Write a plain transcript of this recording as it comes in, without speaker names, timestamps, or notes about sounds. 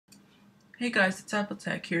Hey guys, it's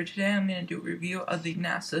Appletech here. Today I'm going to do a review of the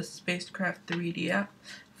NASA Spacecraft 3D app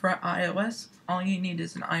for iOS. All you need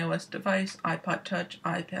is an iOS device, iPod Touch,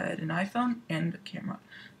 iPad, and iPhone, and a camera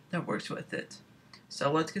that works with it.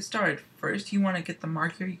 So let's get started. First, you want to get the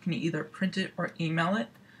marker. You can either print it or email it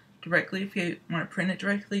directly. If you want to print it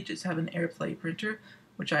directly, just have an AirPlay printer,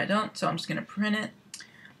 which I don't, so I'm just going to print it.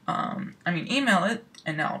 Email it,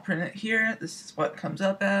 and now I'll print it here. This is what it comes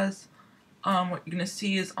up as. What you're going to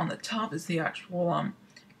see is on the top is the actual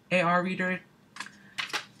AR reader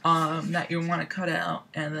that you want to cut out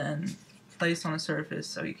and then place on a surface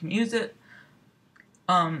so you can use it.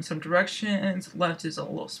 Some directions. Left is a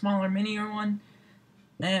little smaller, minier one.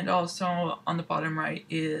 And also on the bottom right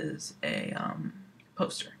is a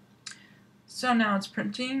poster. So now it's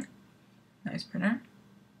printing. Nice printer.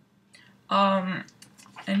 And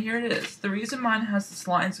here it is. The reason mine has this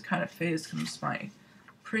lines that kind of fades because my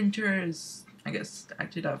printer is, I guess,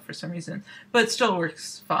 acted up for some reason, but it still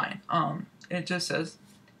works fine. It just says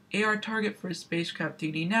AR target for Spacecraft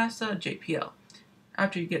 3D NASA JPL.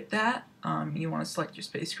 After you get that, you want to select your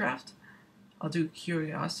spacecraft. I'll do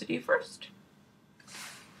Curiosity first.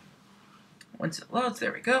 Once it loads,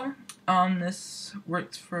 there we go. This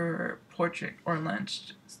works for portrait or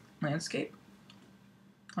landscape.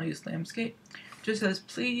 I'll use landscape. Just says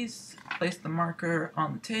please place the marker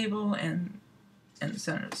on the table and in the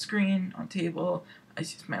center of the screen on table. I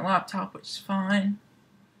use my laptop, which is fine.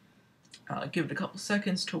 Give it a couple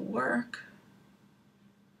seconds to work.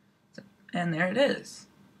 And there it is.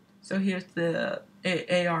 So here's the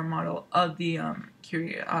AR model of the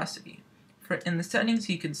Curiosity. In the settings,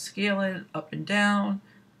 you can scale it up and down.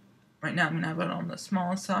 Right now I'm going to have it on the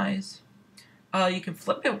small size. You can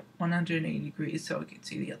flip it 180 degrees so you can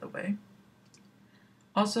see the other way.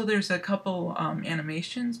 Also, there's a couple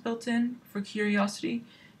animations built in for Curiosity.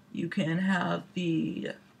 You can have the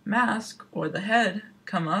mask or the head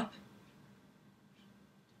come up.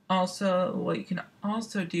 Also, what you can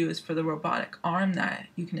also do is for the robotic arm that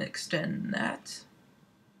you can extend that.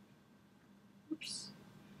 Oops.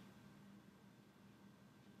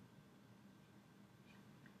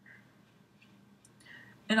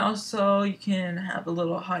 And also, you can have a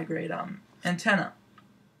little high-grade antenna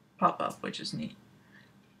pop up, which is neat.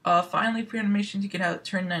 Finally, for animations, you can have it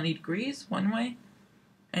turn 90 degrees one way,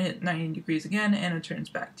 and hit 90 degrees again, and it turns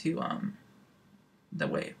back to the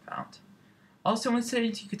way it found. Also, in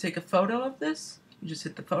settings, you could take a photo of this. You just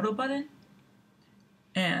hit the photo button,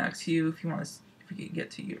 and it asks you if you can get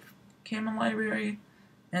to your camera library,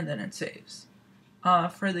 and then it saves.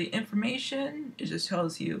 For the information, it just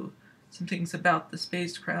tells you some things about the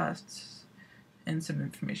spacecraft and some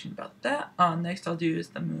information about that. Next, I'll do is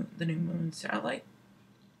the new moon satellite.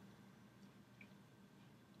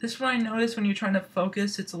 This one I noticed when you're trying to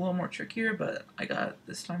focus, it's a little more trickier, but I got it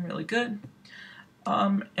this time really good.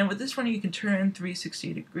 And with this one, you can turn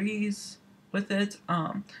 360 degrees with it,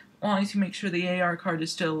 as long as you make sure the AR card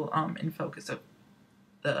is still in focus of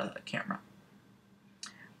the camera.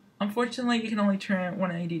 Unfortunately, you can only turn it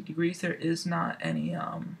 180 degrees. There is not any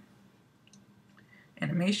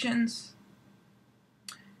animations.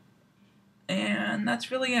 And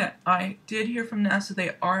that's really it. I did hear from NASA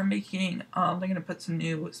they are making, they're going to put some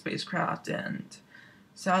new spacecraft and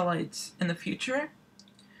satellites in the future.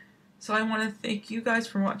 So I want to thank you guys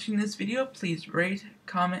for watching this video. Please rate,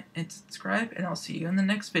 comment, and subscribe, and I'll see you in the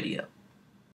next video.